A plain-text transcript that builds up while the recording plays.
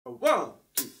One,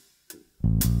 two.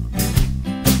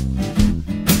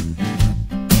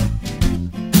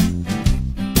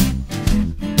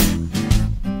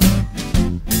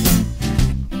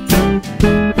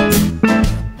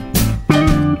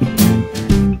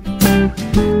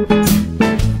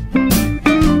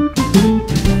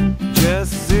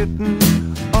 Just sitting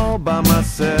all by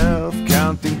myself,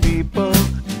 counting people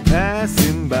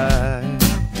passing by.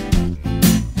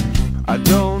 I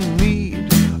don't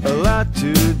need a lot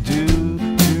to do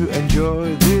to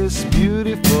enjoy this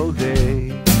beautiful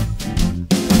day.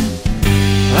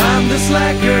 I'm the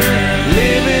slacker,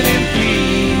 living in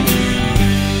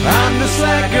peace. I'm the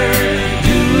slacker,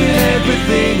 doing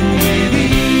everything with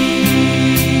ease.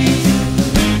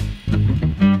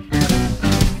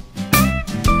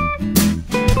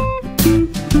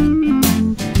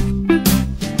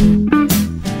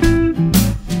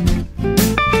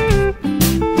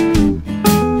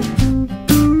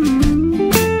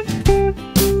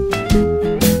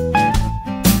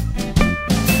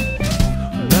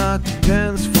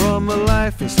 Tense from a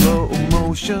life in slow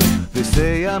motion. They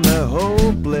say I'm a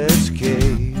hopeless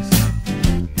case,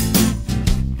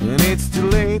 and it's too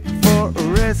late for a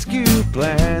rescue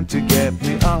plan to get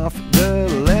me off the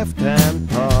left-hand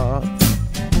path.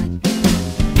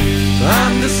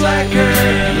 I'm the slacker,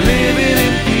 living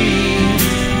in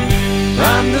peace.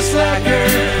 I'm the slacker,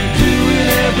 doing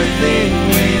everything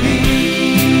with ease.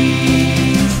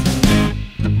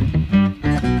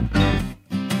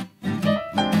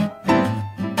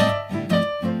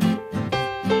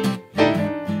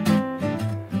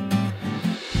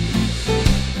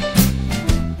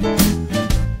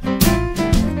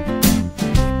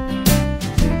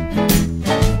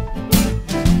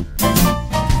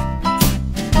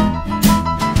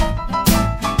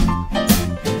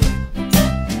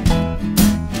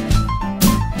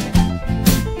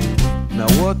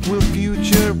 What will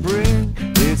future bring?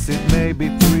 Is it maybe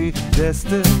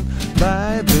predestined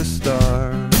by the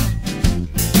stars?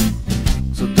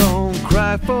 So don't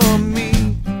cry for me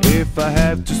if I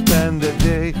have to spend a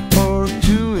day or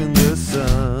two in the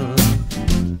sun.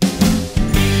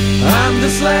 I'm the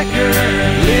slacker,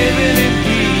 living in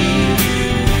peace.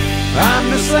 I'm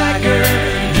the slacker,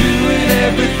 doing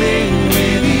everything